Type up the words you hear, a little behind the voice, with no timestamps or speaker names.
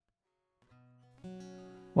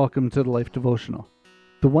Welcome to the Life Devotional,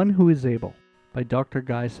 The One Who is Able, by Dr.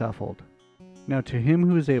 Guy Saffold. Now to him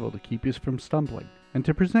who is able to keep you from stumbling, and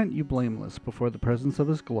to present you blameless before the presence of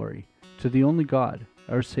his glory, to the only God,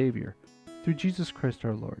 our Savior, through Jesus Christ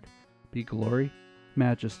our Lord, be glory,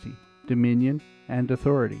 majesty, dominion, and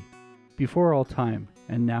authority, before all time,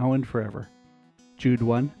 and now and forever. Jude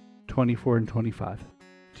 1, 24 and 25.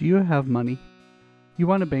 Do you have money? You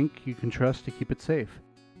want a bank you can trust to keep it safe.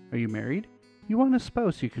 Are you married? You want a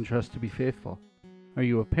spouse you can trust to be faithful. Are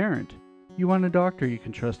you a parent? You want a doctor you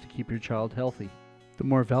can trust to keep your child healthy. The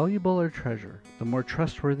more valuable our treasure, the more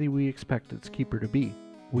trustworthy we expect its keeper to be.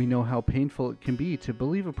 We know how painful it can be to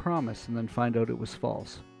believe a promise and then find out it was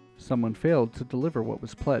false. Someone failed to deliver what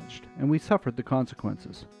was pledged, and we suffered the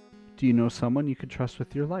consequences. Do you know someone you can trust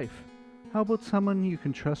with your life? How about someone you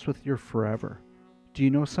can trust with your forever? Do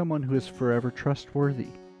you know someone who is forever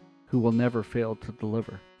trustworthy, who will never fail to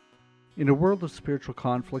deliver? In a world of spiritual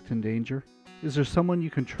conflict and danger, is there someone you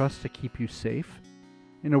can trust to keep you safe?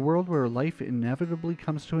 In a world where life inevitably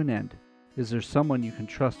comes to an end, is there someone you can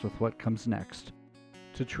trust with what comes next?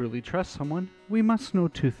 To truly trust someone, we must know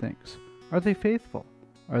two things. Are they faithful?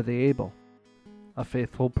 Are they able? A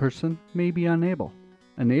faithful person may be unable.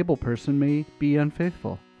 An able person may be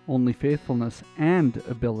unfaithful. Only faithfulness and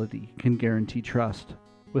ability can guarantee trust.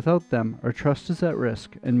 Without them, our trust is at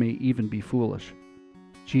risk and may even be foolish.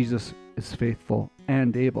 Jesus is faithful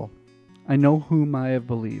and able. I know whom I have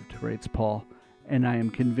believed, writes Paul, and I am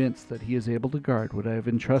convinced that he is able to guard what I have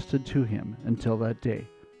entrusted to him until that day.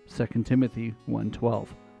 2 Timothy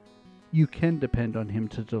 1:12. You can depend on him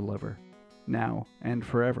to deliver, now and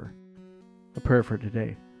forever. A prayer for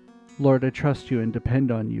today. Lord, I trust you and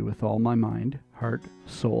depend on you with all my mind, heart,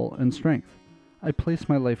 soul, and strength. I place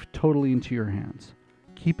my life totally into your hands.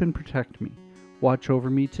 Keep and protect me. Watch over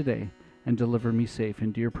me today and deliver me safe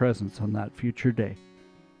into your presence on that future day.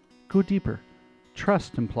 Go deeper.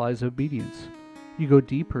 Trust implies obedience. You go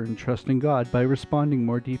deeper in trusting God by responding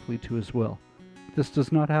more deeply to his will. This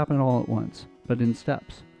does not happen all at once, but in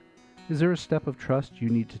steps. Is there a step of trust you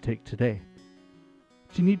need to take today?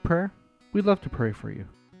 Do you need prayer? We'd love to pray for you.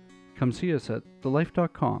 Come see us at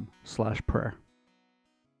thelife.com/prayer.